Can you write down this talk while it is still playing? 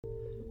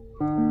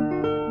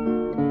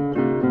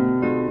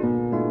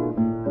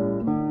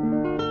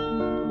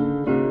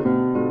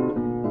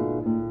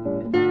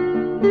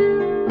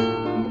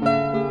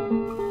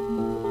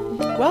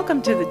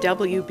Welcome to the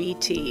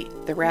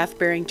WBT, the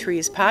Wrath-Bearing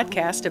Trees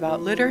podcast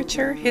about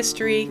literature,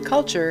 history,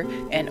 culture,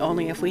 and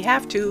only if we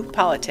have to,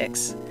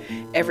 politics.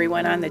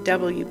 Everyone on the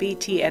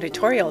WBT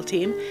editorial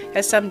team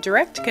has some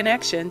direct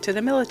connection to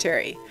the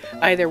military.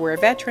 Either we're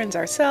veterans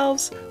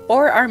ourselves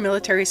or our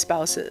military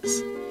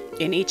spouses.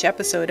 In each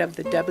episode of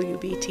the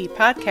WBT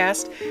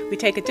podcast, we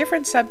take a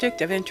different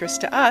subject of interest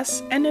to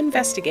us and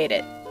investigate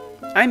it.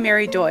 I'm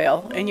Mary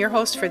Doyle, and your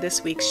host for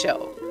this week's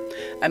show.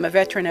 I'm a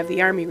veteran of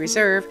the Army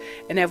Reserve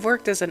and have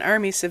worked as an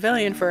Army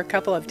civilian for a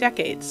couple of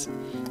decades.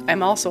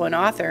 I'm also an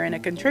author and a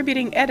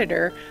contributing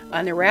editor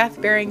on the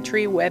Wrath-Bearing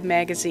Tree web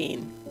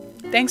magazine.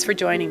 Thanks for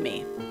joining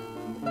me.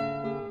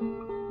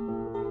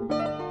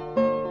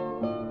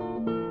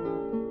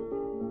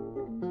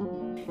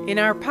 In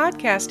our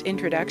podcast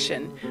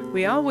introduction,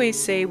 we always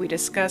say we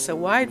discuss a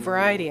wide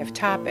variety of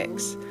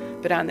topics,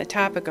 but on the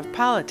topic of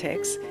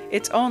politics,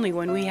 it's only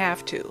when we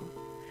have to.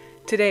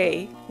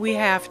 Today, we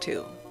have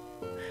to.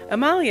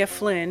 Amalie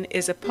Flynn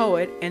is a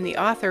poet and the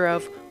author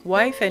of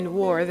Wife and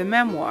War, the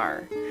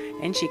memoir,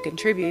 and she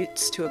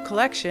contributes to a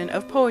collection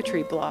of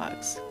poetry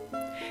blogs.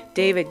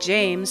 David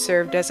James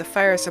served as a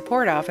fire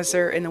support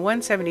officer in the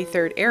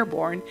 173rd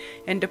Airborne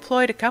and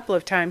deployed a couple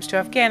of times to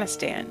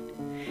Afghanistan.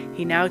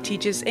 He now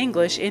teaches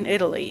English in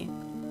Italy.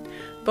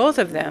 Both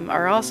of them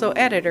are also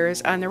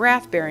editors on the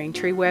Wrath-Bearing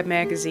Tree web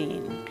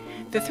magazine.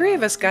 The three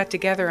of us got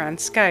together on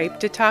Skype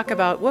to talk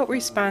about what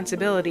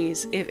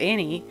responsibilities, if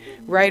any,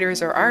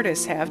 writers or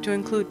artists have to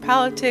include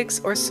politics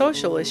or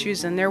social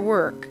issues in their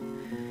work.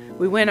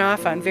 We went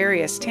off on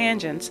various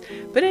tangents,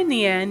 but in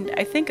the end,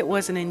 I think it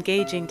was an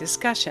engaging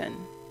discussion.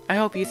 I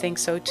hope you think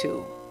so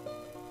too.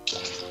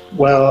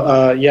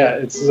 Well,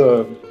 it's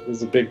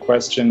a big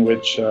question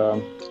which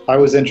I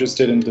was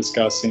interested in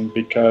discussing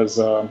because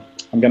I'm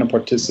going to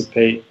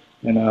participate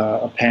in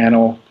a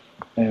panel.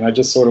 And I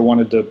just sort of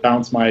wanted to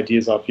bounce my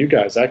ideas off you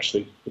guys,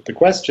 actually. But the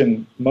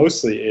question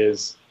mostly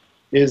is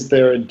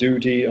there a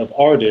duty of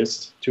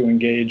artists to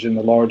engage in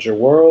the larger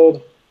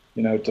world,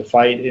 to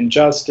fight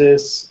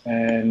injustice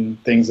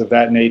and things of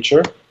that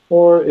nature?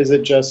 Or is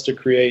it just to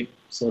create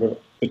sort of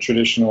the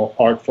traditional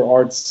art for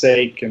art's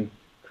sake and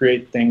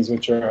create things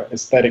which are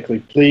aesthetically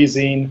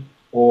pleasing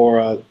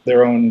or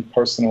their own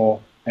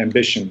personal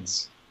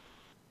ambitions?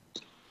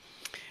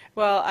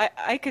 Well,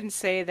 I can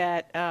say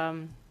that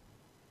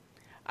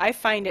I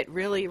find it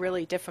really,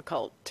 really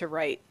difficult to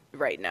write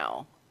right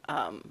now.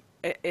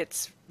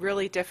 It's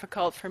really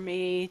difficult for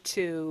me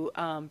to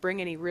bring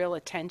any real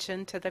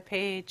attention to the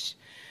page.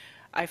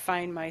 I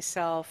find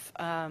myself,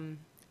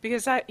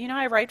 because I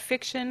write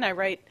fiction, I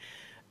write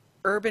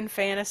urban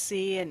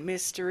fantasy and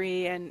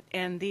mystery,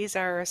 and these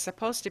are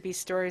supposed to be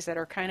stories that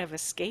are kind of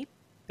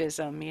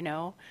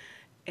escapism,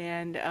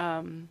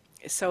 and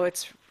so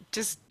it's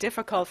just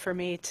difficult for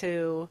me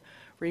to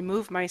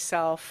remove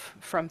myself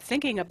from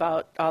thinking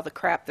about all the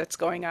crap that's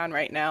going on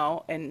right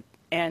now and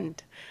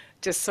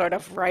just sort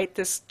of write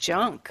this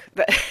junk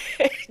that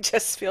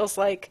just feels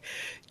like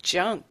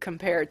junk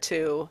compared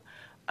to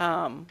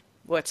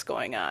what's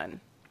going on.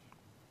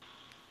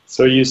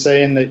 So you're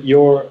saying that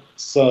your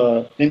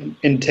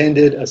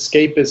intended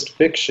escapist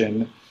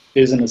fiction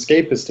isn't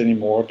escapist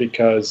anymore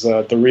because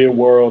the real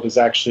world is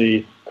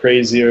actually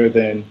crazier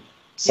than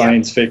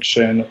science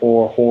fiction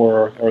or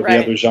horror or the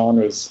other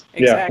genres.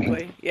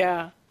 Exactly,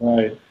 yeah.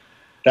 Right.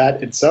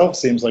 That itself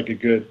seems like a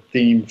good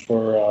theme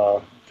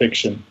for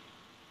fiction.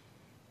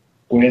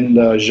 When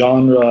the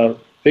genre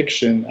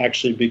fiction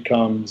actually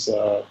becomes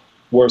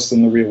worse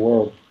than the real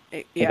world,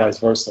 or vice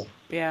versa.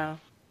 Yeah.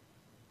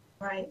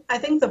 Right. I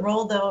think the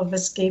role, though, of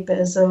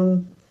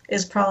escapism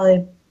is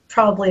probably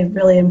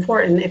really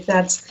important. If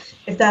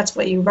that's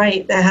what you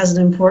write, that has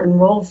an important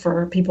role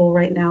for people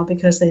right now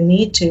because they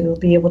need to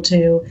be able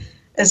to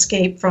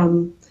escape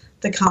from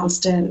the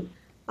constant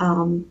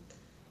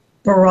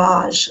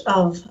barrage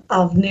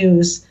of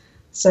news.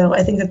 So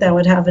I think that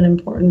would have an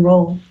important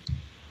role.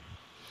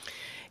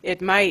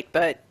 It might,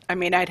 but I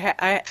mean,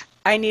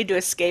 I need to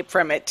escape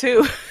from it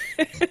too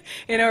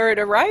in order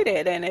to write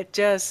it, and it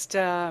just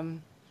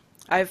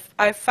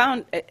I've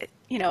found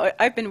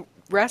I've been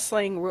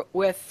wrestling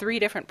with 3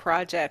 different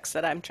projects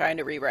that I'm trying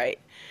to rewrite,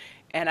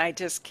 and I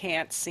just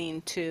can't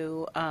seem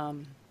to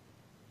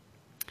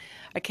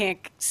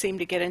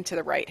get into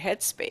the right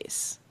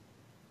headspace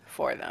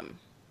for them.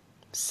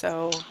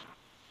 So,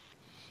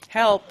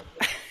 help.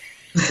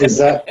 Is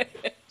that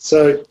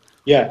so?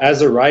 Yeah,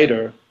 as a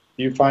writer,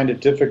 you find it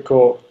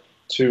difficult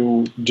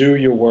to do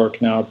your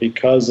work now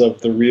because of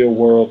the real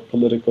world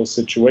political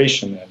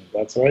situation. Then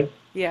that's right.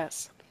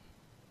 Yes.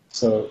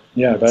 So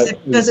yeah, that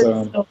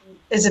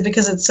is it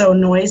because it's so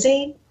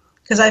noisy?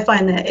 Because I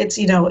find that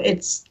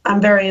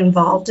I'm very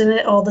involved in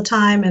it all the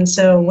time, and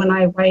so when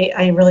I write,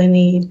 I really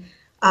need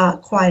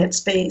quiet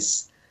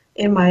space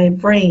in my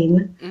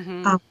brain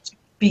to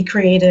be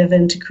creative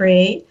and to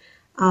create.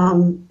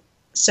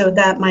 so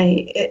that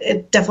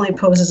it definitely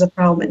poses a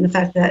problem in the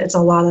fact that it's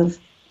a lot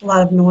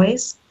of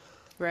noise.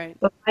 Right.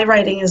 But my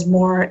writing is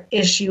more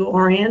issue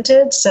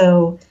oriented,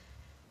 so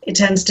it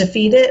tends to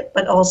feed it,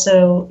 but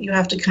also you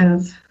have to kind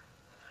of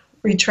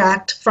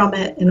retract from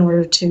it in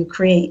order to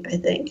create, I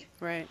think.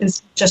 Right.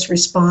 Instead of just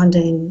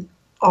responding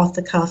off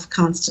the cuff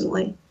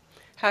constantly.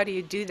 How do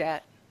you do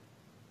that?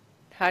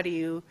 How do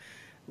you,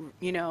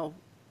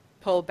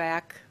 pull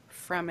back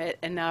from it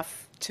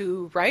enough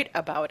to write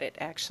about it,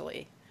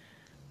 actually?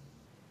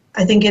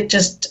 I think it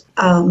just,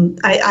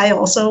 I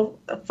also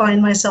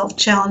find myself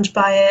challenged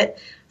by it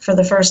for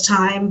the first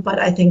time, but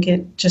I think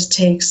it just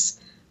takes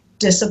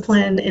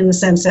discipline in the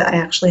sense that I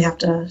actually have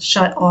to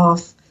shut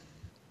off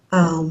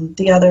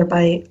the other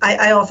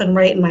I often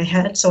write in my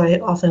head, so I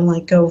often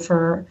like go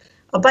for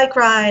a bike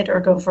ride or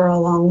go for a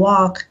long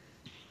walk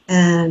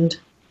and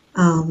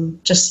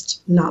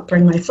just not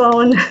bring my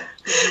phone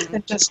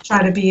and just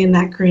try to be in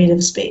that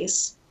creative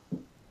space.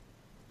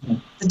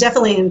 It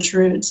definitely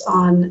intrudes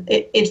on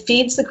it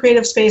feeds the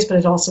creative space, but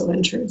it also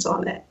intrudes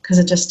on it because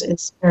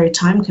it's very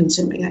time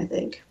consuming, I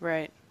think.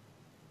 Right.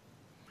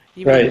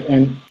 You Right, mean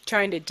and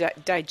trying to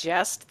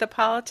digest the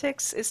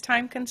politics is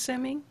time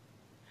consuming?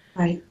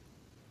 Right.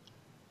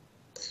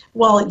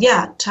 Well,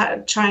 yeah,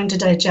 trying to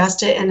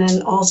digest it, and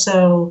then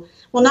also,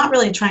 well, not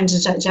really trying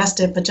to digest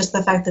it, but just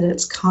the fact that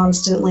it's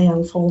constantly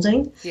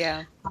unfolding.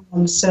 Yeah.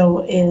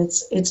 So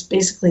it's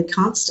basically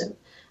constant,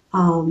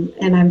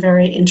 and I'm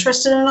very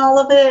interested in all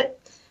of it.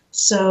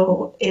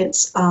 So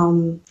it's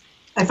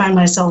I find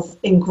myself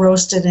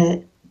engrossed in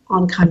it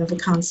on kind of a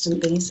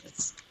constant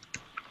basis.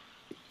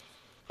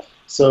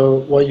 so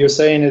what you're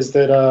saying is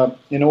that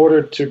in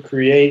order to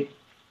create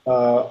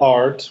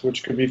art,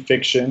 which could be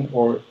fiction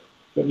or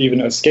even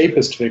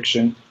escapist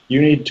fiction,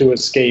 you need to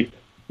escape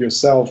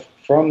yourself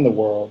from the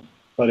world,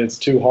 but it's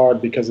too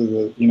hard because of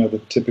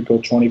the typical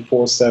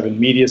 24/7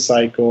 media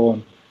cycle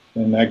and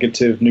the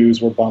negative news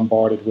we're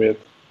bombarded with.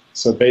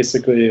 So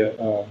basically,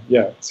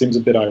 it seems a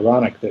bit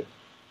ironic that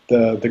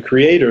the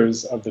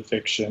creators of the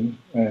fiction,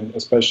 and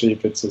especially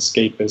if it's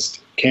escapist,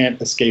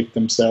 can't escape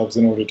themselves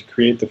in order to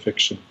create the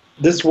fiction.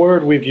 This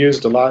word we've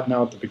used a lot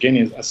now at the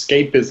beginning,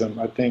 escapism,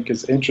 I think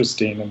is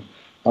interesting. And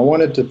I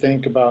wanted to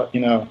think about,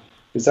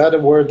 is that a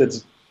word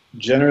that's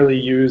generally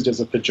used as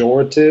a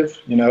pejorative?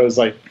 It's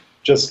like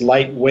just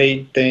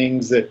lightweight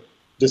things that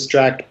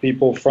distract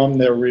people from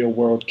their real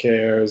world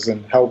cares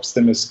and helps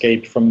them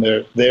escape from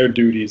their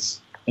duties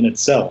in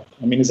itself.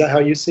 I mean, is that how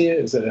you see it?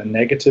 Is it a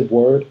negative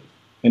word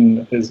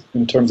in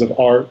terms of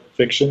art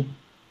fiction?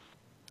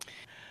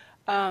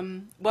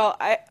 Well,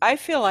 I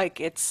feel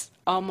like it's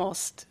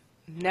almost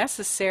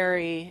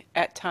necessary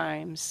at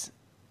times,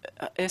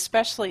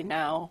 especially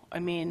now. I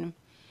mean,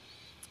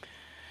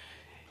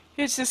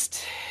 it's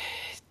just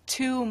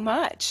too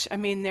much. I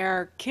mean, there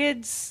are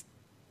kids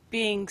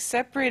being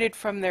separated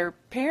from their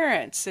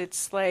parents.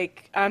 It's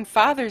like on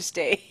Father's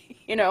Day,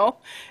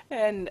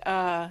 and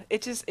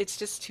it's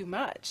just too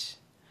much.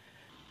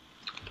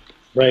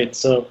 Right.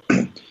 So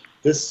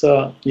this,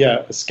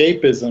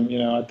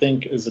 escapism, I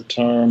think is a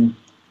term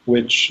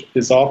which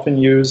is often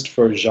used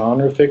for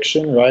genre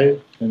fiction,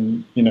 right?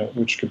 And,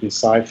 which could be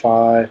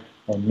sci-fi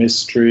or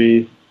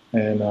mystery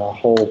and a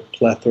whole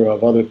plethora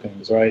of other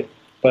things, right?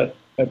 But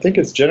I think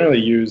it's generally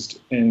used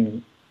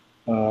in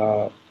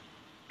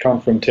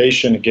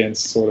confrontation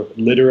against sort of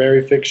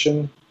literary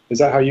fiction. Is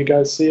that how you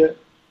guys see it?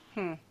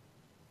 I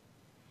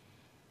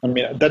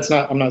mean,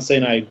 I'm not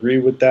saying I agree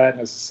with that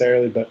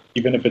necessarily, but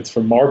even if it's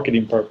for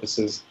marketing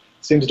purposes,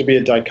 it seems to be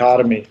a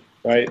dichotomy,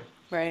 right?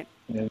 Right.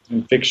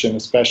 In fiction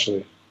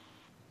especially.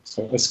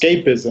 So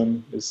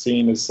escapism is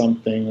seen as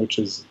something which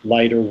is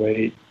lighter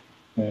weight,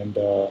 and,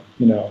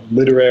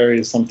 literary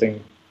is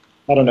something,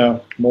 I don't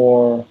know,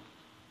 more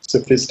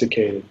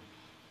sophisticated.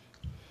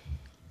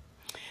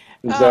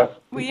 Is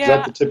that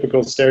the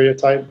typical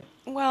stereotype?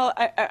 Well,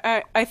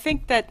 I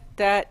think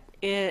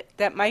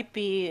that might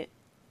be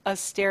a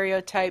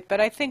stereotype, but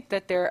I think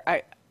that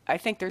I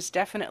think there's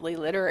definitely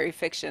literary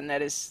fiction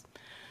that is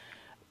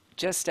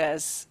just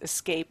as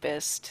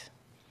escapist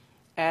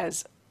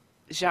as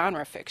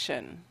genre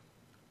fiction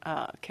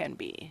can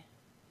be.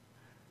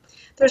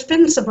 There's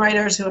been some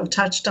writers who have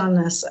touched on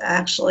this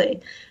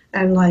actually,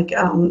 and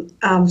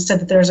said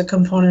that there's a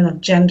component of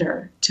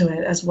gender to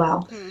it as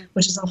well,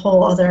 which is a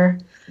whole other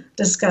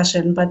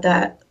discussion. But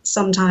that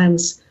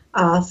sometimes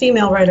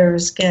female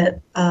writers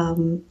get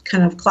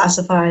kind of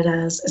classified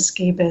as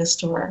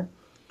escapist or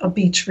a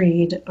beach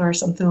read or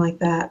something like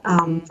that,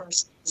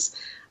 versus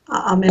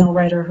a male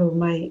writer who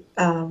might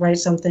write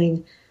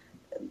something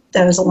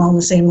that is along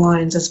the same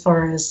lines as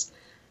far as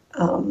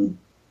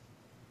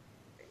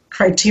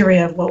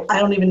criteria of what I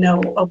don't even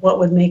know of what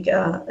would make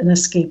an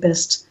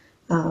escapist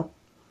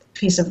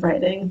piece of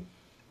writing.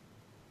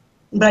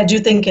 But I do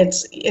think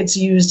it's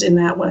used in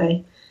that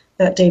way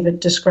that David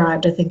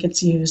described. I think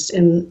it's used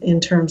in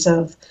terms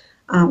of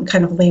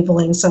kind of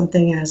labeling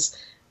something as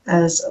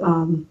I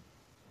don't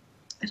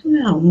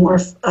know,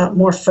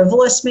 more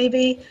frivolous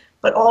maybe.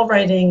 But all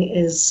writing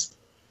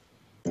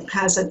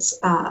has its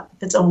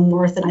own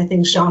worth, and I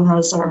think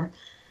genres are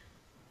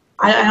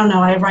I don't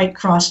know. I write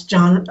cross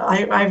genre.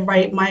 I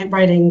write my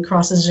writing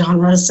crosses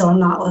genres, so I'm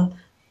not a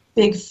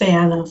big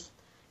fan of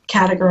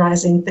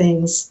categorizing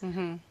things,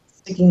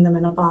 sticking them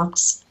in a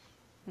box.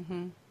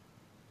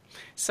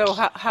 So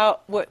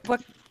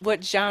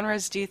what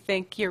genres do you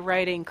think your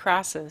writing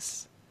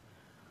crosses?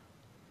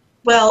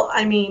 Well,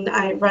 I mean,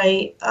 I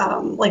write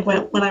like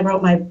when I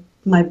wrote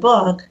my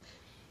book,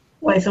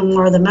 Wife and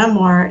War, the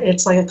memoir.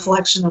 It's like a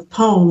collection of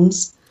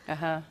poems.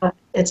 Uh-huh. But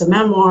it's a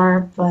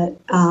memoir, but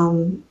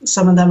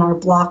some of them are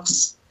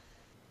blocks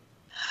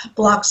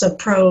of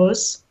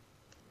prose.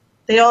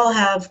 They all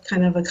have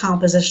kind of a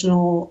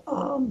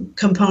compositional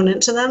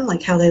component to them,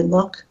 like how they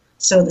look.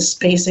 So the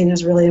spacing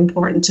is really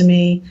important to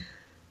me.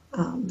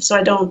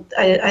 So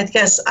I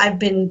guess I've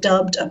been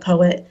dubbed a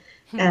poet,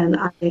 and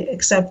I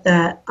accept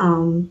that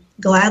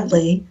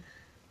gladly.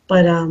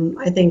 But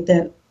I think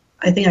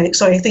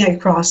I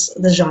cross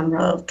the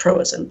genre of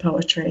prose and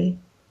poetry.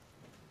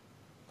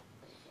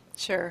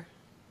 Sure.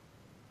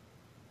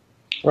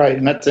 Right,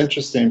 and that's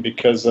interesting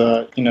because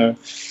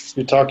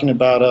you're talking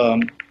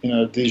about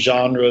these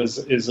genres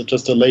is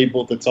just a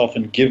label that's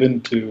often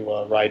given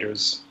to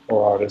writers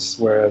or artists,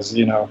 whereas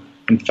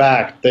in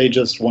fact they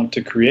just want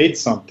to create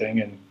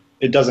something, and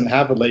it doesn't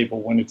have a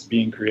label when it's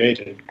being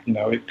created.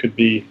 It could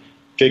be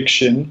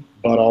fiction,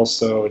 but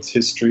also it's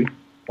history,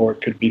 or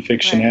it could be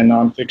fiction Right. and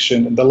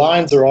nonfiction. And the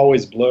lines are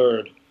always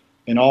blurred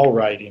in all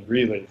writing,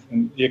 really.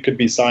 And it could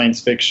be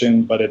science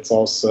fiction, but it's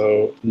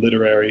also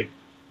literary,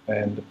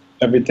 and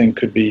everything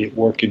could be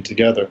working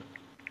together.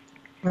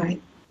 Right.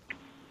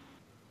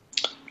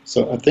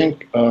 So I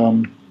think,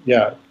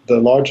 the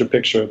larger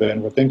picture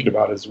then we're thinking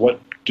about is what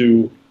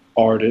do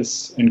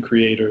artists and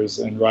creators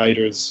and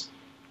writers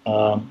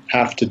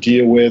have to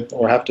deal with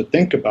or have to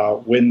think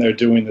about when they're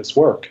doing this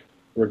work,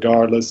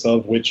 regardless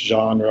of which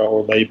genre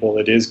or label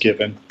it is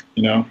given.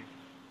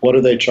 What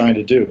are they trying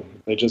to do?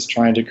 They're just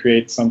trying to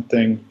create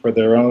something for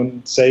their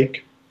own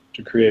sake,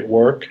 to create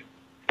work.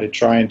 They're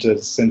trying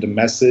to send a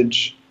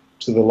message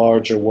to the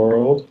larger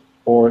world,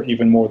 or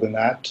even more than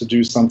that, to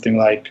do something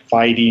like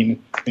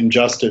fighting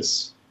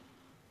injustice.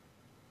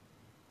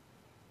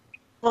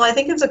 Well, I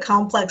think it's a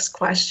complex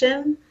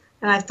question,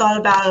 and I've thought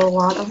about it a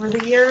lot over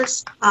the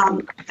years.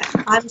 I'm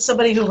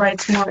somebody who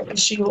writes more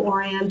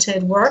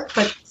issue-oriented work,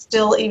 but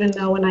still, even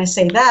though when I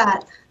say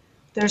that,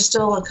 there's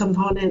still a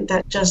component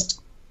that just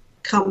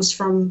comes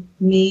from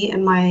me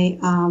and my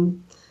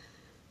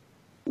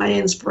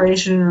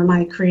inspiration or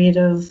my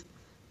creative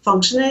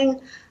functioning.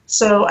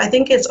 So I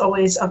think it's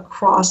always a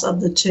cross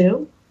of the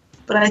two.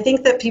 But I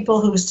think that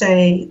people who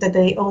say that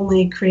they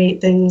only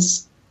create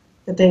things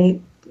that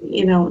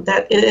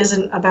that it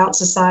isn't about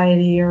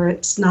society, or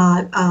it's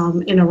not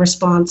in a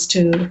response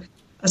to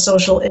a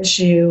social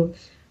issue,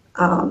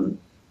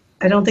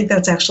 I don't think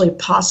that's actually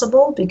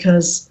possible,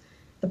 because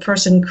the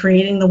person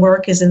creating the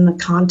work is in the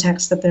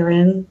context that they're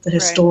in, the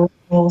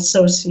historical,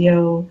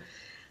 social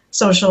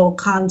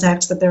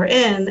context that they're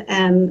in,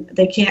 and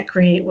they can't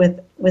create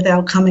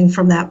without coming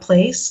from that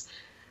place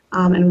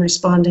and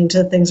responding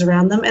to things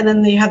around them. And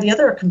then you have the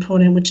other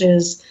component, which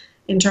is,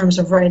 in terms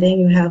of writing,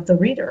 you have the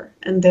reader,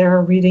 and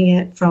they're reading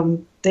it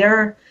from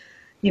their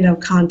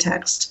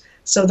context.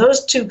 So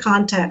those two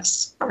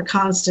contexts are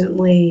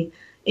constantly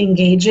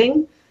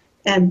engaging,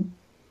 and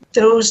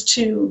those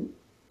two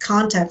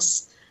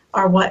contexts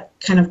are what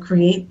kind of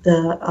create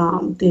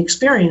the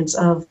experience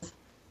of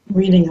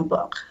reading a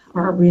book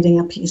or reading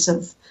a piece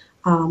of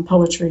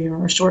poetry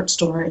or a short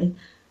story.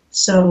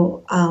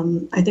 So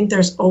I think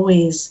there's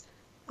always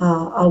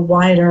a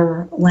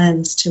wider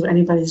lens to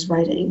anybody's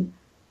writing.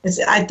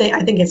 I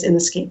think it's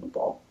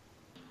inescapable.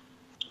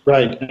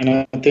 Right, and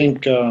I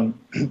think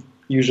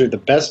usually the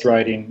best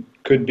writing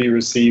could be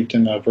received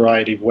in a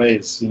variety of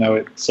ways.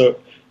 So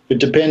it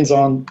depends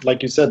on,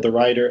 like you said, the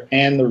writer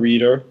and the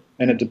reader,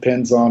 and it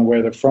depends on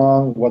where they're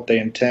from, what they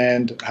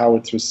intend, how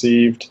it's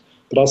received.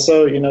 But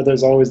also,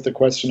 there's always the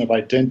question of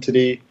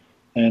identity,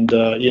 and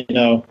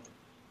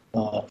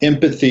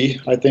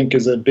empathy, I think,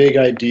 is a big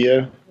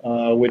idea,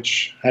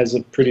 which has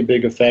a pretty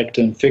big effect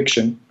in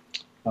fiction,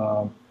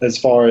 as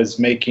far as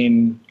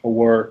making a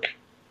work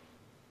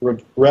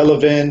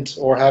relevant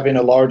or having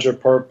a larger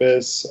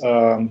purpose.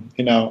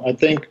 I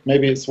think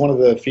maybe it's one of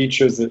the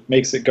features that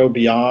makes it go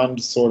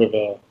beyond sort of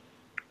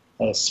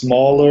a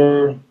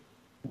smaller,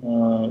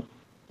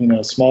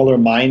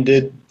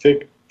 smaller-minded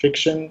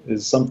fiction,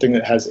 is something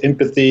that has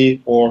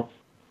empathy or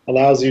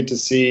allows you to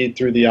see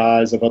through the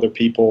eyes of other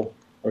people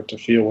or to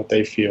feel what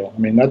they feel. I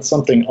mean, that's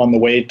something on the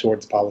way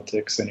towards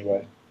politics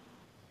anyway.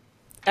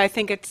 I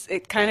think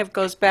it kind of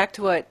goes back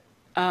to what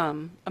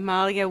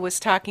Amalie was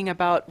talking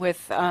about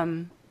with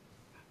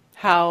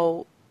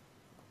how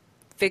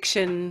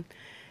fiction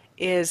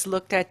is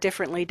looked at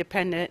differently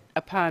dependent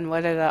upon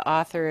whether the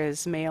author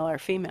is male or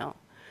female.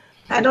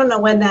 I don't know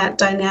when that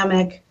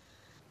dynamic,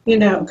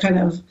 kind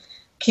of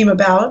came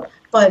about,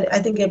 but I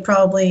think it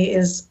probably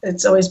is.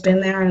 It's always been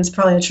there, and it's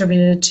probably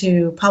attributed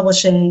to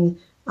publishing,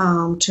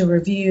 to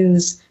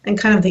reviews, and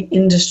kind of the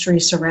industry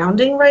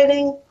surrounding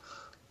writing,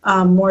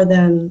 more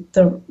than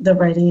the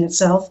writing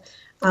itself.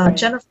 Right.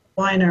 Jennifer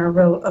Weiner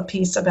wrote a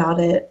piece about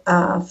it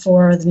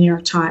for the New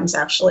York Times,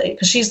 actually,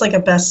 because she's like a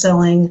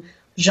best-selling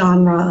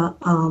genre,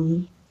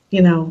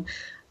 you know,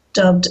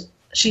 dubbed.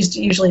 She's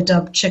usually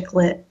dubbed chick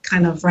lit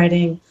kind of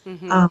writing.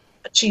 But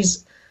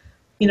she's,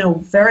 you know,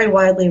 very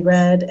widely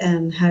read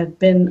and had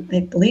been,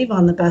 I believe,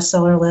 on the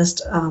bestseller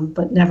list,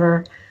 but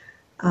never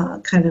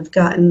kind of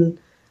gotten,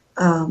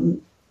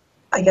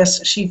 I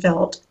guess she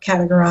felt,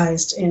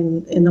 categorized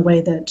in the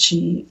way that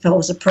she felt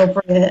was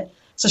appropriate.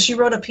 So she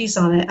wrote a piece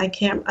on it. I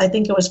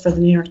think it was for the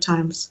New York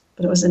Times,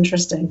 but it was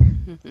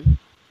interesting.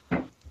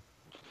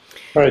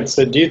 All right,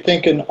 so do you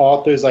think an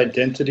author's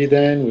identity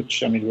then,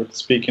 which, I mean, we're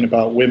speaking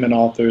about women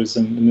authors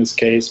in this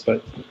case,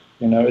 but,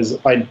 you know, is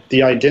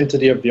the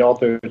identity of the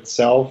author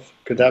itself,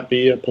 could that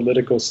be a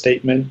political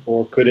statement,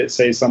 or could it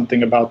say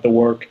something about the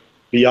work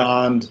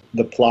beyond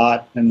the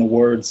plot and the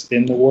words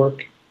in the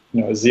work?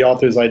 You know, is the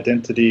author's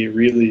identity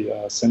really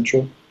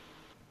central?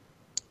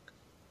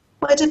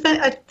 Well,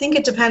 I think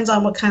it depends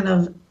on what kind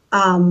of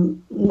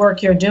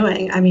work you're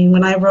doing. I mean,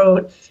 when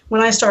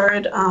I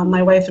started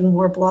my Wife in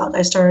War blog,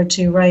 I started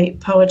to write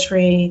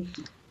poetry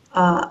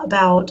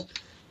about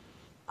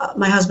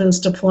my husband's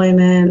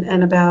deployment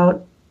and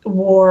about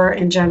war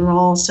in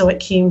general. So it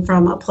came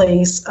from a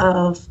place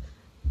of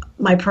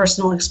my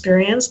personal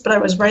experience, but I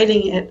was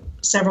writing it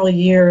several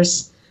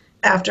years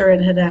after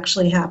it had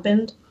actually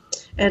happened.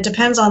 And it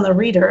depends on the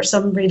reader.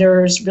 Some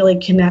readers really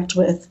connect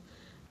with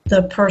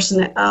the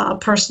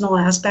personal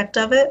aspect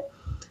of it,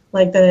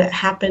 like that it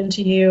happened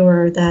to you,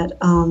 or that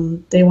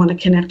they want to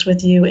connect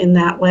with you in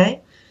that way,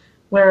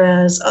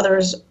 whereas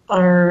others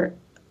are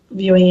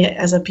viewing it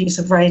as a piece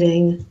of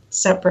writing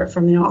separate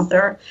from the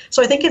author.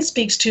 So I think it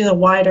speaks to the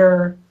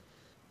wider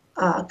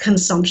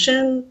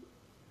consumption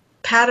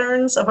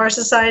patterns of our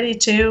society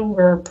too.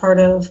 We're part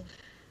of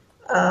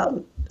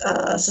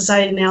a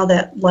society now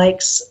that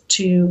likes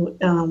to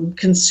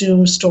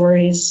consume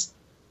stories,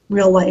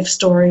 real life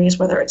stories,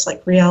 whether it's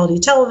like reality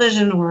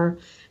television or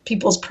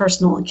people's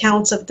personal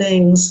accounts of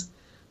things.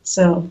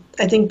 So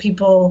I think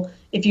people,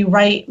 if you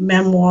write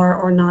memoir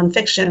or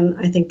nonfiction,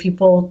 I think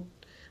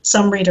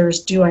some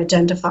readers do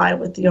identify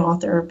with the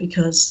author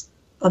because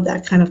of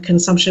that kind of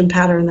consumption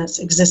pattern that's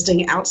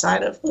existing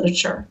outside of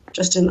literature,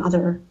 just in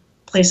other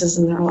places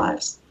in their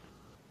lives.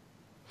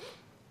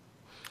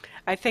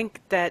 I think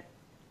that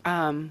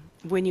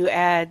when you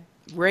add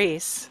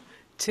race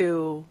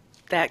to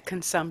that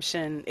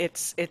consumption,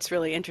 it's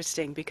really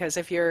interesting, because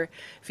if you're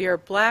a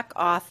black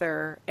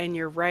author and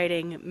you're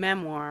writing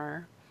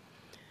memoir,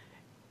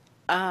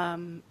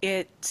 the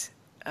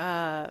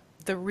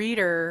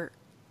reader,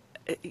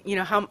 you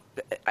know,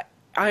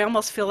 I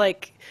almost feel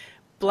like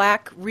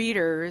black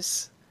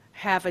readers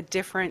have a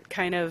different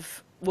kind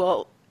of,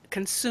 will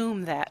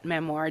consume that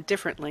memoir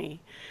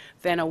differently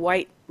than a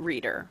white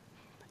reader,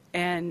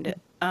 and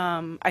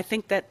I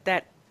think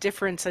that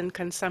difference in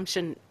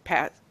consumption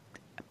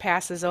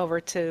passes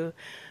over to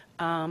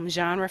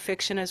genre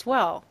fiction as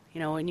well. You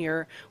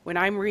know, when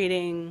I'm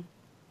reading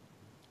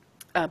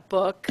a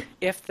book,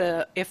 if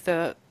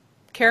the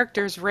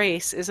character's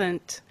race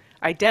isn't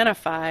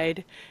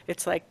identified,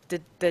 it's like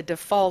the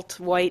default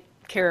white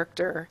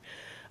character,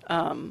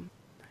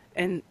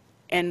 and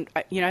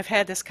you know, I've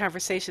had this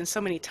conversation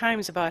so many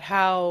times about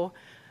how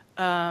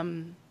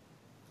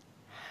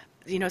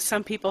you know,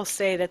 some people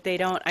say that they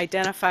don't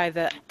identify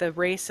the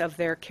race of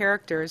their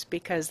characters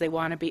because they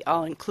want to be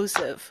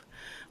all-inclusive.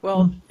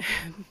 Well,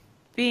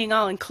 being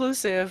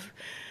all-inclusive,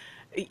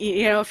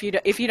 you know,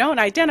 if you don't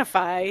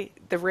identify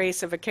the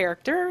race of a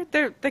character,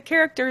 the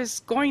character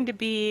is going to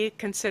be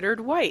considered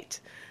white.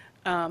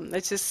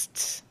 It's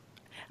just,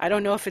 I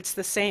don't know if it's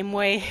the same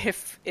way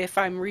if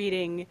I'm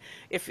reading,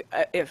 if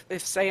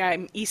say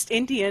I'm East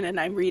Indian and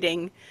I'm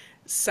reading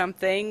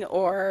something,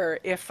 or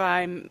if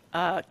I'm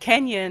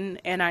Kenyan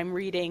and I'm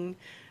reading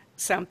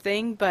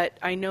something, but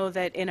I know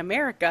that in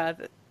America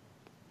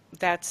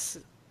that's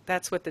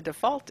what the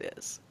default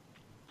is.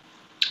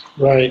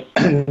 Right.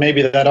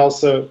 Maybe that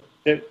also,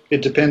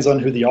 it depends on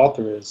who the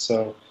author is.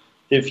 So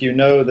if you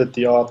know that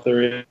the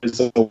author is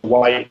a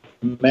white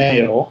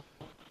male,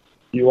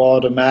 you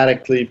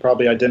automatically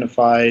probably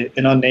identify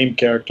an unnamed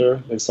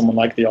character as someone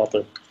like the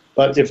author.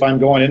 But if I'm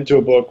going into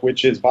a book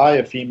which is by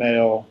a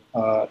female,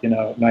 you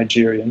know,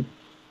 Nigerian,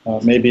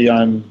 maybe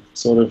I'm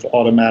sort of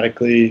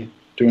automatically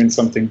doing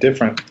something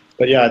different.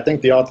 But yeah, I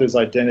think the author's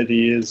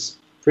identity is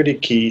pretty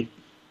key.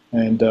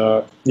 And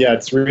yeah,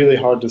 it's really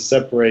hard to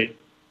separate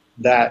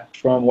that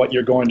from what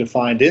you're going to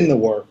find in the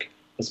work,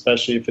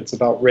 especially if it's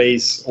about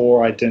race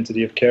or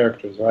identity of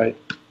characters, right?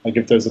 Like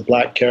if there's a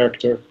black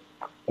character,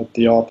 but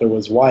the author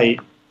was white,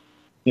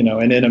 you know,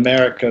 and in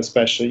America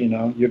especially, you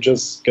know, you're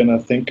just going to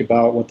think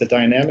about what the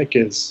dynamic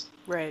is.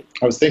 Right.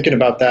 I was thinking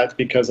about that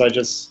because I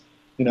just,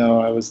 you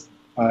know,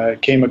 I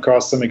came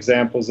across some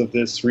examples of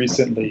this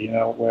recently, you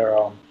know, where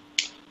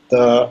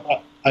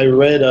I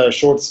read a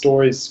short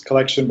stories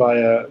collection by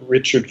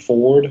Richard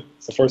Ford.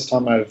 It's the first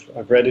time I've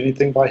read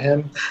anything by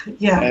him.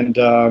 Yeah.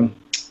 And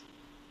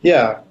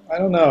yeah, I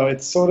don't know,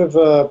 it's sort of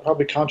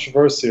probably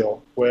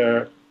controversial,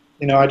 where,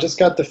 you know, I just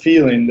got the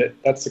feeling that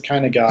that's the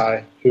kind of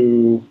guy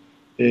who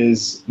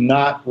is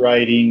not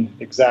writing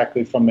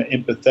exactly from an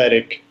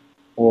empathetic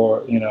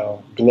or,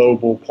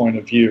 global point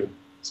of view,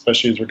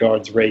 especially as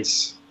regards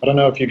race. I don't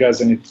know if you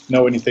guys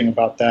know anything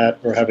about that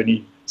or have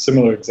any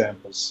similar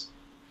examples.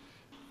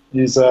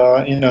 He's,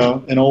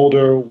 an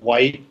older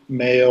white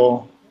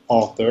male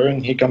author,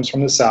 and he comes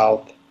from the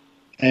South.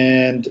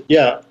 And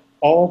yeah,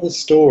 all the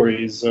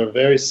stories are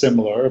very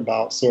similar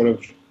about sort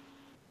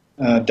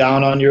of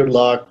down on your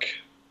luck,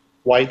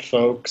 white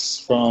folks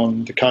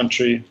from the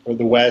country or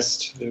the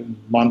West,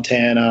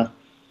 Montana.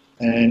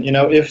 And,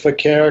 if a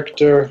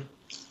character,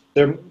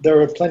 there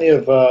were plenty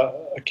of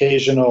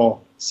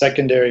occasional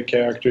secondary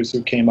characters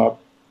who came up,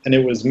 and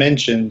it was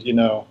mentioned,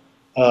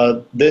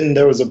 then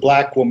there was a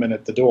black woman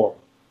at the door,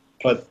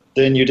 but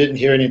then you didn't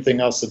hear anything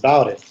else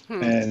about it.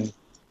 And,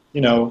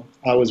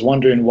 I was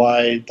wondering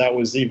why that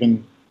was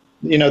even,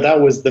 that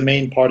was the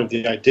main part of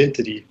the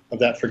identity of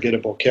that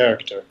forgettable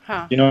character.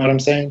 You know what I'm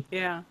saying?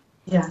 Yeah.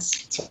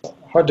 Yes. It's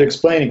hard to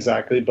explain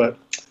exactly, but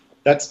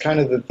that's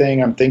kind of the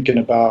thing I'm thinking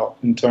about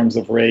in terms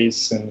of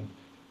race, and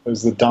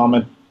there's the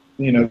dominant,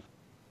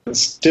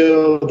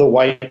 still the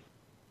white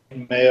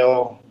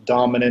male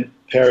dominant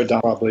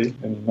paradigm probably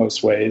in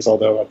most ways,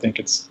 although I think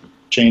it's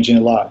changing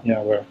a lot,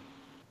 where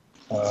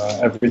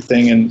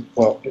everything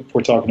if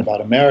we're talking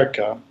about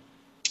America,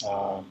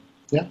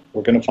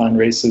 we're going to find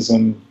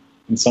racism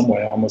in some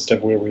way almost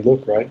everywhere we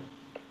look, right?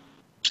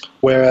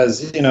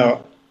 Whereas,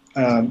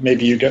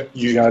 maybe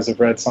you guys have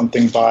read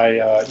something by,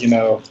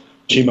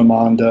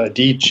 Chimamanda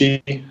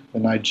Adichie, the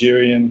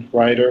Nigerian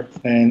writer,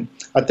 and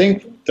I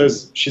think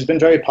she's been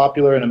very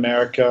popular in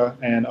America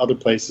and other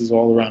places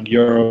all around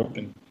Europe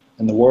and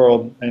the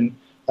world, and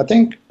I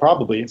think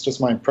probably, it's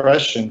just my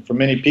impression, for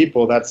many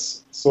people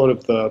that's sort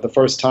of the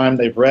first time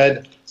they've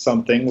read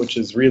something which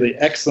is really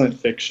excellent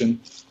fiction,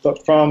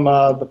 but from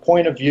the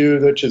point of view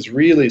which is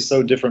really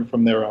so different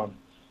from their own,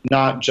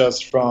 not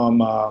just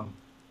from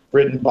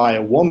written by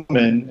a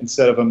woman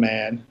instead of a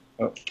man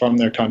from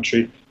their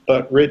country,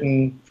 but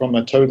written from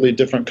a totally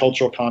different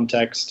cultural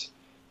context.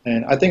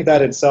 And I think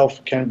that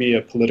itself can be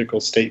a political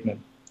statement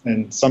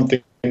and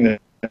something that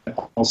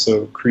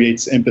also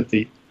creates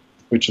empathy,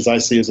 which as I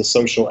see as a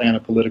social and a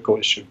political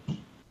issue.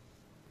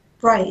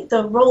 Right.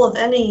 The role of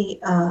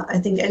I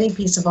think any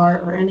piece of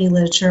art or any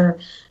literature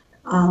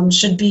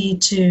should be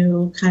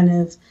to kind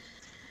of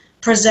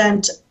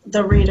present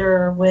the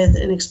reader with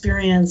an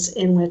experience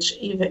in which,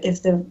 even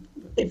if the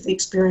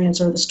experience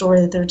or the story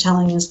that they're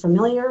telling is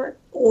familiar,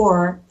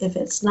 or if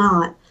it's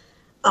not,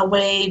 a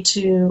way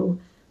to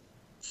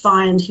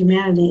find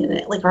humanity in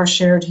it, like our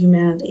shared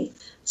humanity.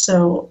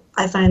 So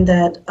I find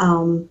that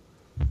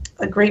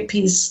a great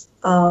piece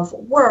of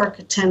work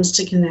tends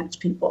to connect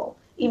people,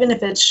 even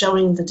if it's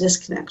showing the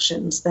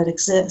disconnections that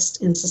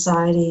exist in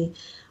society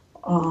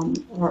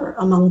or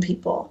among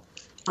people.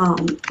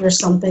 There's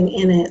something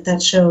in it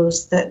that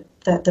shows that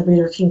the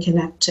reader can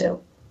connect to.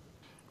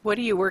 What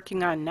are you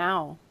working on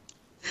now?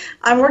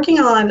 I'm working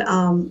on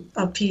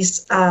a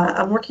piece.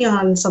 I'm working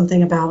on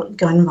something about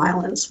gun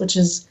violence, which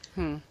is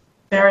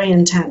very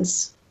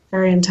intense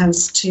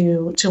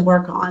to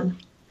work on,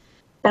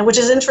 and which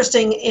is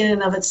interesting in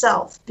and of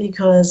itself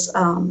because,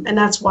 and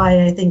that's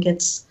why I think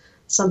it's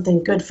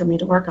something good for me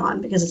to work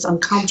on, because it's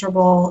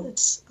uncomfortable.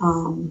 It's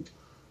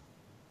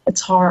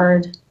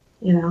hard,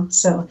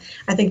 So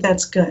I think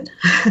that's good.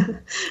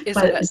 Is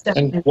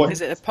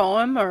it a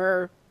poem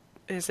or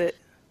is it?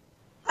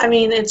 I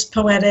mean, it's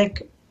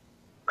poetic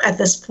at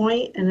this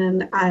point, and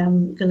then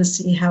I'm going to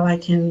see how I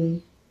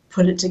can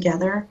put it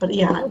together. But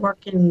yeah, I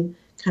work in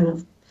kind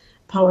of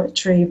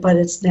poetry, but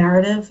it's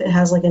narrative. It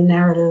has like a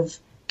narrative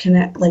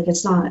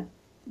it's not,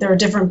 there are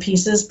different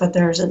pieces, but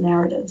there's a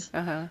narrative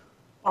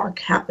arc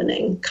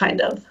happening kind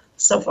of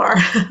so far.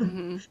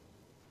 Mm-hmm.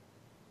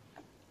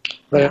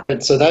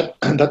 Right. So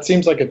that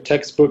seems like a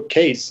textbook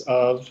case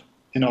of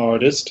an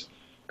artist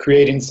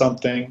creating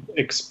something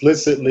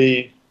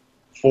explicitly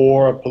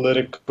for a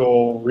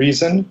political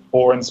reason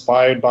or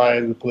inspired by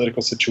the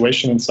political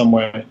situation in some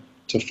way,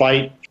 to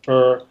fight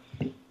for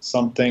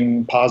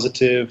something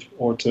positive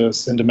or to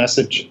send a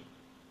message.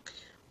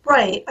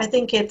 Right. I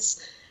think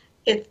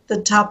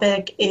the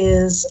topic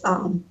is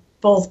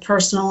both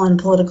personal and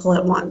political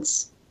at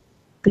once,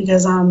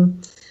 because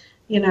I'm,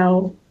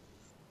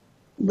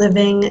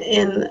 living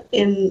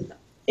in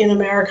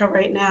America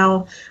right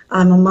now.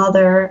 I'm a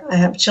mother. I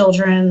have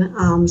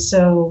children.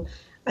 So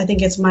I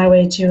think it's my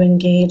way to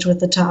engage with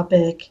the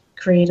topic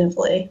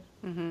creatively.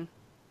 Mm-hmm.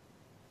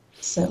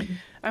 So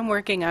I'm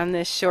working on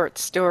this short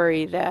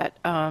story that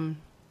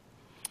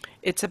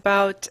it's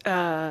about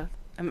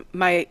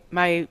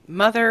my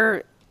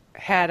mother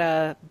had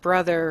a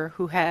brother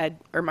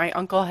my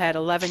uncle had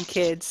 11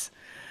 kids.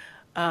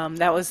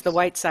 That was the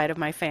white side of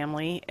my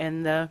family,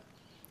 and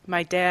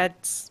my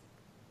dad's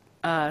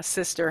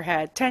sister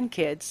had 10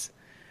 kids,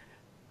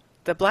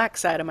 the black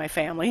side of my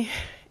family,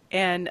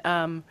 and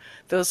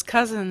those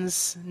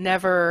cousins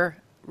never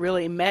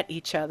really met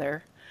each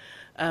other.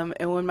 And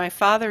when my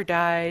father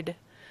died,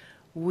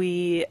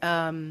 he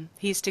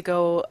used to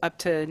go up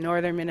to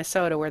northern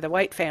Minnesota where the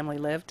white family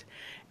lived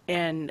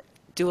and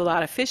do a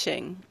lot of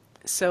fishing.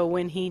 So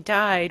when he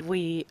died,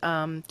 we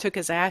took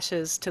his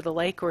ashes to the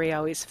lake where he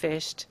always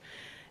fished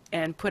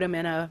and put him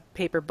in a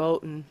paper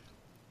boat and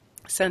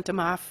sent him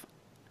off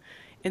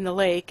in the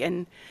lake.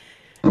 And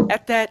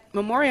at that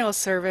memorial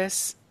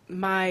service,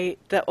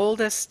 the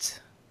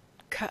oldest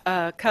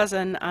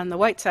cousin on the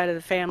white side of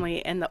the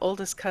family and the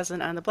oldest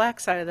cousin on the black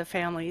side of the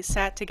family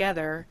sat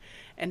together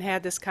and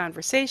had this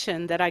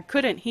conversation that I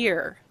couldn't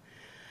hear.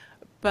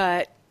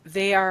 But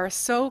they are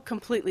so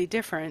completely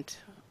different.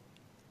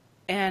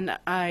 And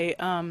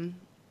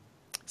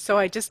so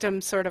I just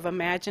am sort of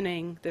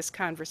imagining this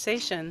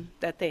conversation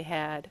that they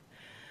had.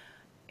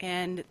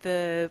 And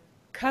the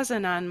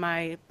cousin on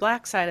my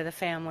black side of the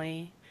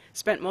family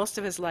spent most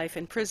of his life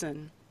in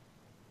prison.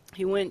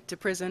 He went to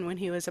prison when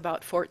he was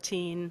about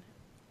 14,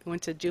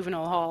 went to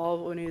juvenile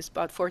hall when he was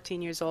about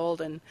 14 years old,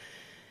 and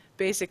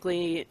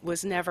basically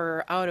was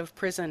never out of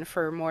prison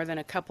for more than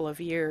a couple of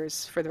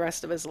years for the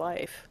rest of his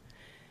life.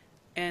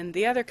 And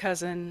the other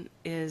cousin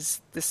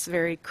is this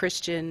very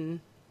Christian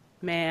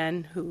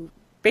man who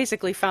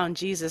basically found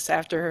Jesus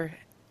after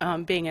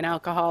being an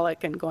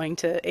alcoholic and going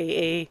to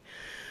AA.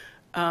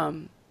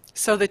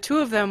 So the two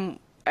of them,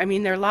 I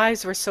mean, their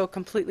lives were so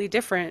completely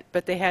different,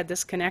 but they had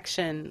this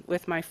connection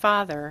with my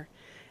father.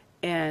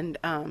 And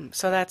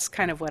so that's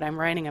kind of what I'm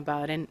writing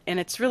about. And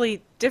it's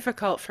really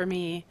difficult for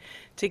me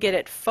to get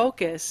it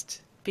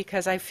focused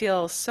because I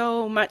feel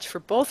so much for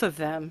both of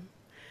them.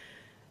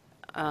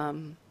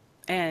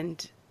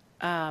 And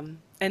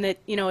it,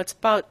 it's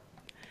about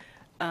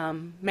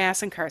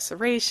mass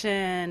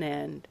incarceration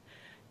and,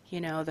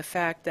 the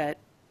fact that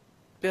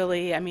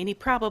Billy, I mean, he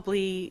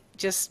probably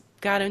just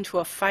got into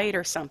a fight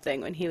or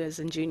something when he was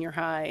in junior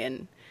high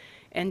and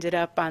ended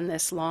up on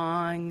this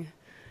long,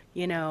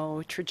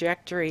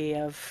 trajectory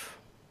of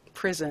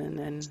prison.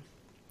 And,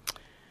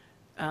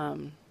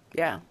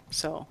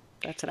 so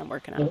that's what I'm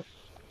working on.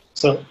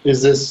 So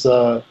is this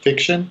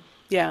fiction?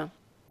 Yeah.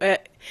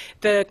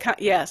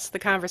 The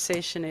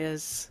conversation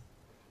is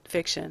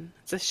fiction.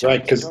 It's a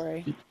short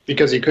story.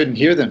 Because you couldn't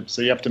hear them,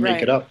 so you have to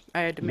make it up. I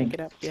had to make it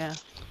up, yeah.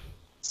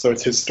 So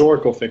it's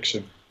historical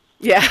fiction.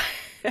 Yeah,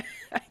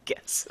 I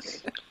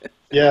guess.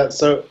 Yeah,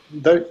 so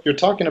you're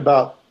talking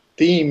about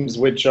themes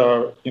which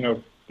are,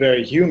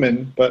 very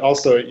human, but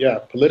also,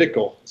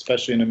 political,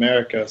 especially in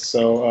America.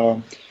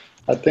 So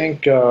I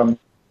think,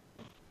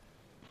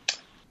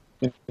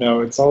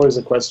 it's always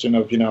a question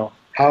of,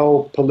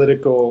 how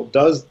political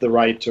does the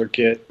writer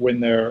get when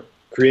they're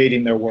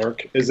creating their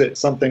work? Is it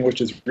something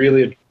which is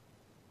really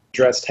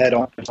addressed head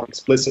on,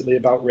 explicitly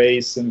about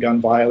race and gun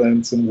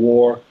violence and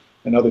war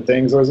and other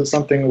things, or is it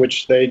something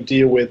which they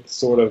deal with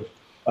sort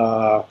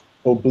of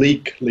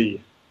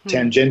obliquely,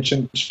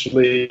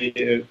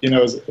 tangentially,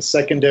 as a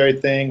secondary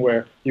thing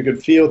where you can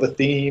feel the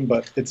theme,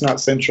 but it's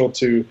not central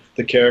to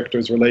the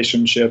characters'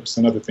 relationships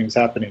and other things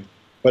happening,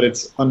 but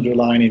it's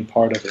underlining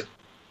part of it.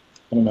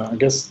 I don't know, I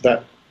guess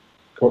that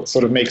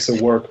sort of makes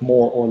a work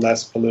more or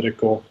less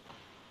political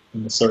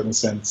in a certain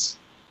sense.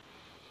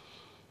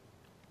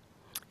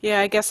 Yeah,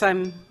 I guess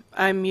I'm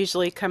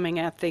usually coming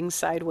at things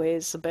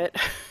sideways a bit,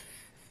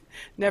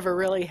 never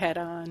really head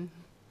on.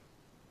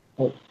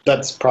 Well,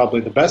 that's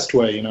probably the best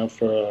way,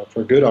 for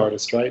a good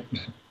artist, right?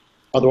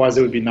 Otherwise,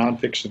 it would be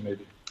nonfiction,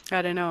 maybe.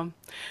 I don't know.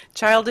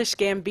 Childish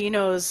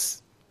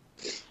Gambino's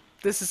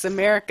 "This Is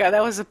America."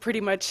 That was a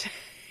pretty much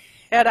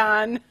head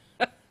on.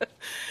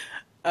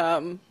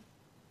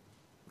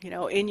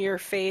 In your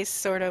face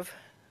sort of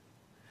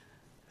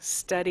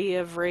study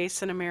of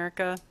race in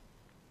America.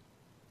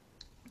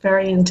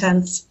 Very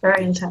intense,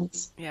 very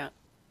intense. Yeah.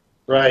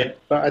 Right.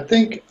 But I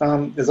think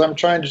as I'm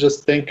trying to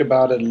just think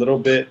about it a little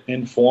bit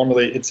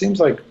informally, it seems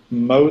like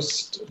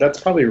that's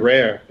probably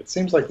rare. It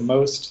seems like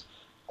most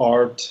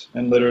art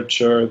and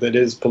literature that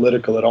is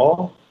political at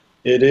all,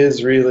 it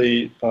is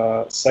really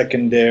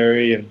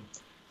secondary and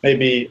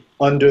maybe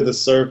under the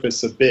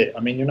surface a bit.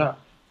 I mean,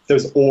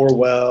 there's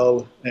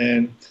Orwell,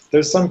 and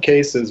there's some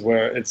cases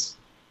where it's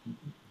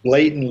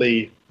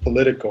blatantly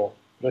political.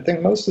 But I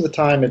think most of the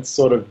time it's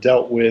sort of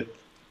dealt with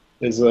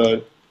as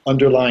a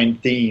underlying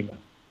theme.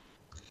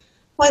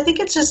 Well, I think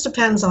it just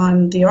depends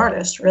on the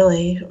artist,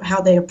 really,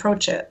 how they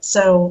approach it.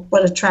 So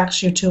what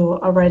attracts you to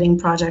a writing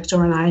project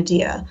or an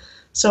idea.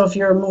 So if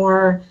you're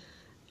more,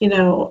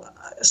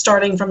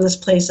 starting from this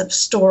place of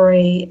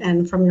story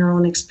and from your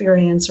own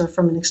experience or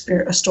from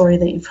a story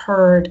that you've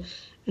heard,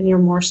 and you're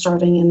more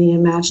starting in the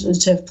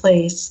imaginative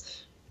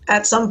place,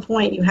 at some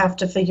point you have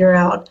to figure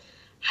out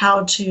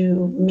how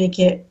to make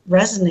it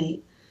resonate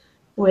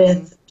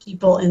with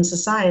people in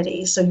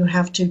society. So you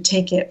have to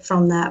take it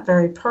from that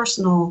very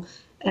personal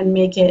and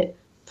make it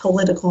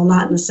political,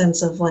 not in the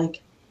sense of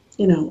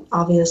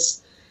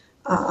obvious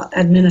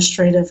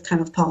administrative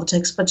kind of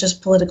politics, but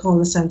just political in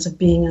the sense of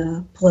being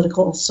a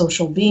political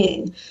social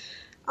being.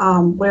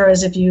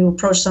 Whereas if you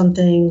approach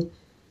something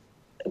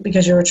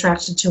because you're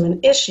attracted to an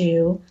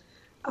issue,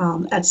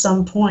 at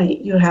some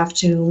point you have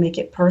to make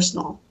it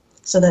personal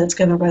so that it's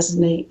going to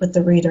resonate with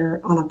the reader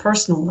on a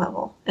personal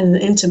level and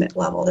an intimate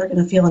level. They're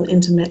going to feel an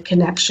intimate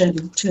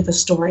connection to the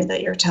story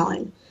that you're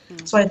telling.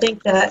 So I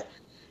think that,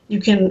 you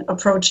can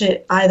approach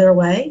it either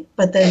way,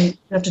 but then you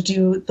have to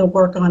do the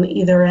work on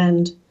either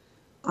end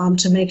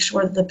to make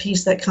sure that the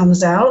piece that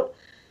comes out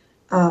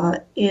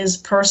is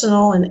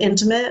personal and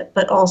intimate,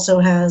 but also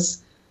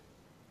has,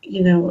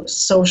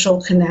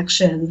 social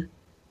connection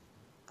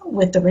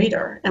with the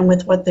reader and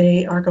with what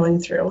they are going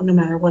through, no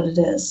matter what it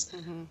is.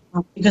 Mm-hmm.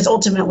 Because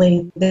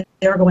ultimately,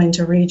 they're going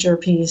to read your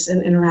piece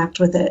and interact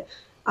with it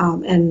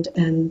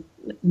and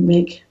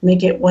make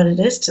it what it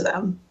is to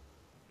them.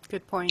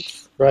 Good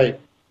point. Right.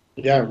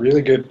 Yeah,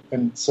 really good.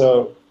 And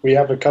so we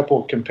have a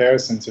couple of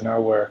comparisons,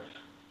 where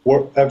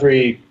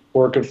every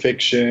work of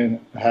fiction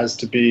has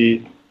to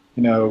be,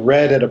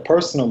 read at a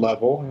personal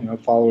level,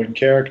 following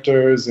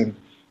characters, and,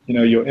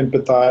 you'll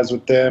empathize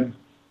with them.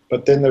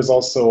 But then there's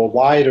also a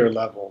wider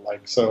level.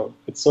 So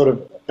it's sort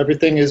of,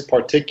 everything is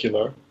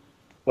particular,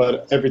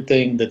 but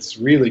everything that's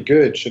really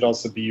good should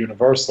also be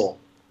universal.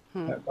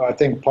 I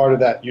think part of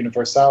that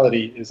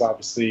universality is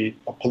obviously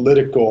a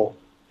political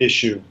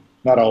issue.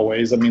 Not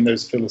always. I mean,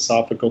 there's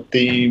philosophical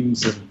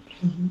themes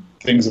and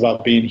things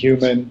about being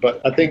human,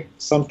 but I think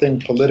something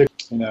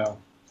political,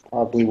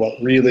 probably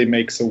what really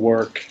makes a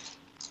work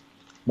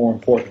more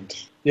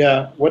important.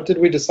 Yeah, what did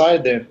we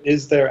decide then?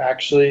 Is there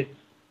actually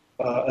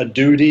a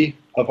duty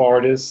of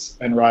artists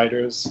and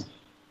writers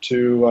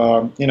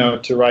to,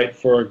 to write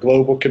for a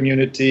global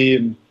community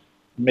and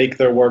make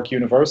their work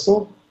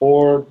universal?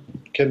 Or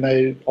can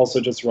they also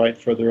just write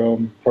for their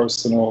own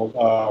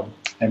personal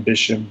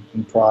ambition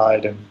and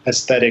pride and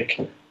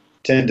aesthetic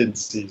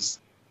tendencies?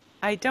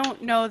 I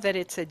don't know that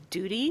it's a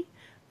duty,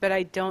 but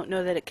I don't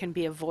know that it can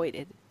be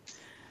avoided.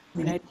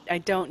 And I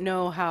don't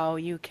know how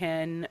you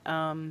can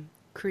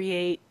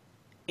create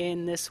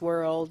in this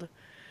world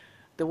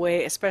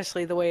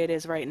especially the way it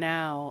is right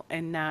now,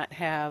 and not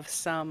have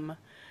some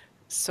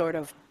sort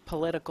of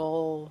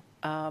political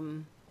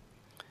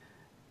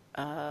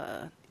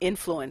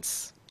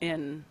influence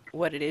in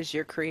what it is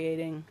you're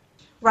creating.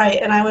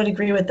 Right, and I would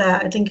agree with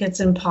that. I think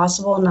it's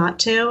impossible not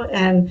to,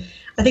 and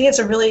I think it's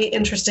a really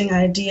interesting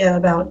idea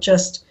about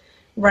just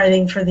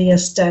writing for the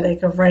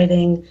aesthetic of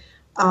writing,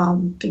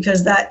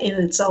 because that in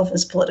itself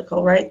is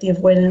political, right? The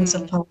avoidance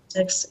of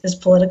politics is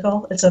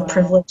political. It's a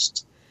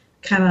privileged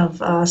kind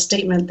of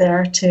statement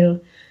there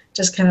to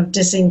just kind of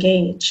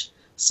disengage.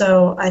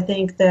 So I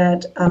think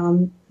that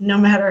no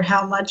matter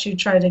how much you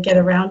try to get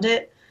around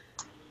it,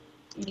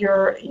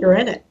 you're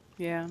in it.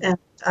 Yeah. And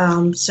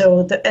and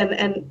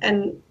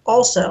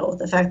also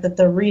the fact that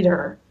the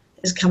reader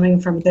is coming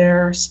from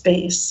their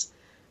space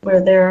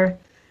where they're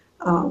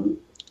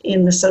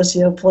in the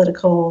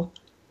socio-political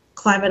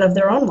climate of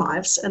their own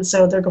lives, and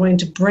so they're going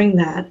to bring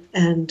that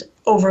and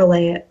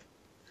overlay it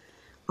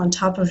on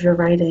top of your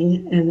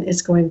writing, and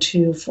it's going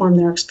to form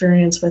their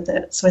experience with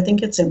it. So I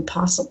think it's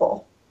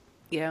impossible.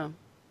 Yeah.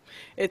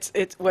 It's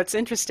what's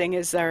interesting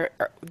is the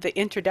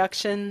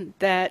introduction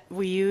that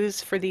we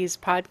use for these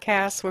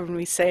podcasts when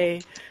we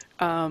say,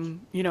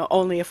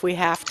 only if we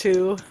have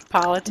to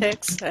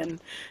politics,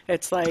 and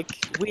it's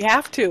like we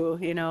have to.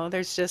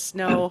 There's just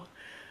no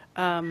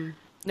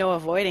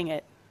avoiding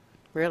it,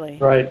 really.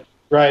 Right.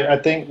 I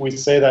think we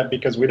say that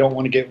because we don't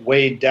want to get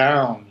weighed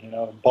down,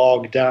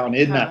 bogged down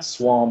in that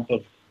swamp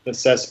of the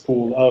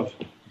cesspool of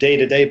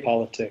day-to-day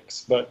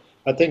politics. But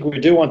I think we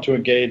do want to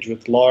engage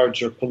with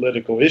larger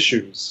political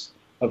issues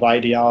of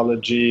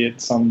ideology at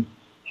some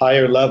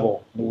higher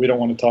level. We don't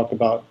want to talk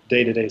about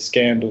day-to-day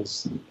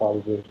scandals,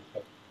 probably.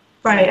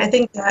 Right. I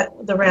think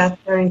that the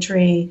Wrath-Bearing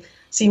Tree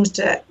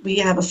we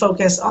have a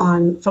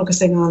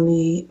focusing on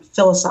the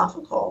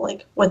philosophical,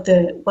 like what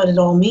it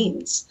all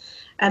means.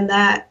 And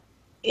that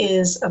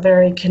is a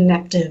very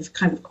connective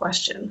kind of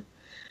question.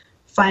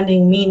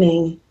 Finding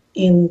meaning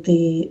in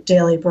the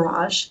daily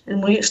barrage.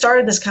 And we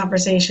started this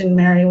conversation,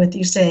 Mary, with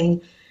you saying,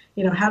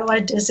 how do I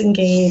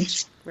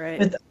disengage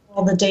with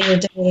all the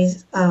day-to-day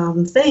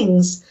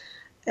things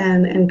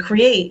and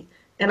create?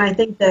 And I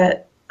think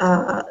that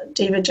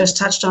David just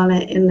touched on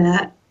it in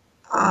that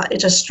it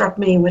just struck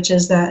me, which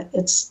is that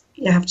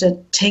you have to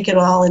take it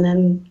all and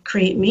then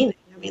create meaning.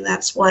 I mean,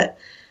 that's what,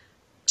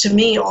 to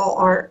me, all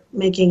art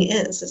making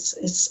is.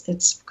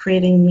 It's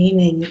creating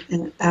meaning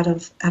out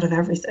of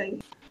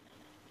everything.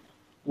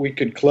 We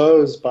could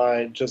close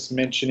by just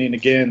mentioning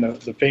again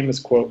the famous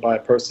quote by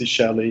Percy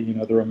Shelley,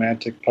 the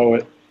Romantic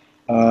poet,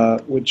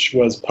 which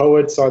was,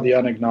 "Poets are the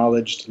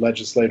unacknowledged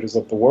legislators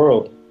of the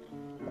world."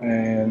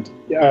 And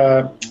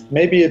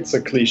maybe it's a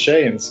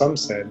cliche in some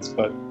sense,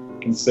 but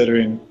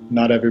considering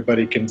not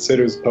everybody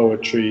considers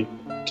poetry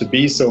to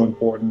be so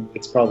important,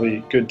 it's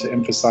probably good to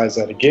emphasize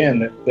that again,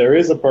 that there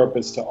is a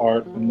purpose to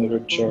art and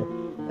literature,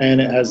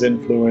 and it has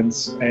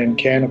influence and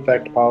can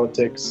affect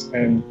politics,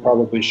 and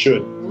probably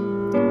should.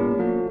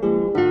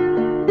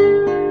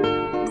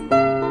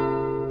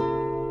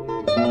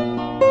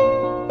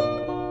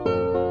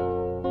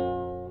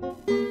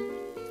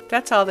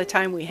 That's all the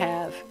time we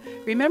have.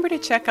 Remember to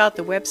check out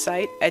the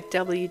website at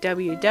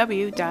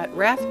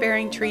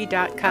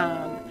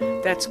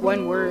www.wrathbearingtree.com. That's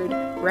one word,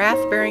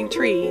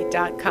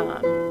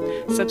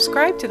 wrathbearingtree.com.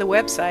 Subscribe to the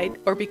website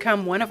or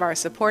become one of our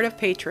supportive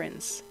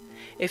patrons.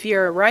 If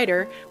you're a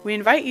writer, we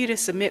invite you to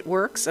submit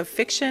works of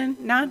fiction,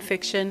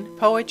 nonfiction,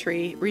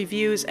 poetry,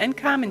 reviews, and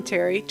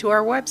commentary to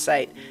our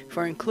website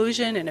for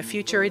inclusion in a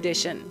future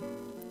edition.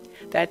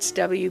 That's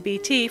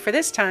WBT for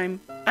this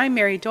time. I'm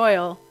Mary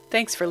Doyle.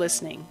 Thanks for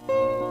listening.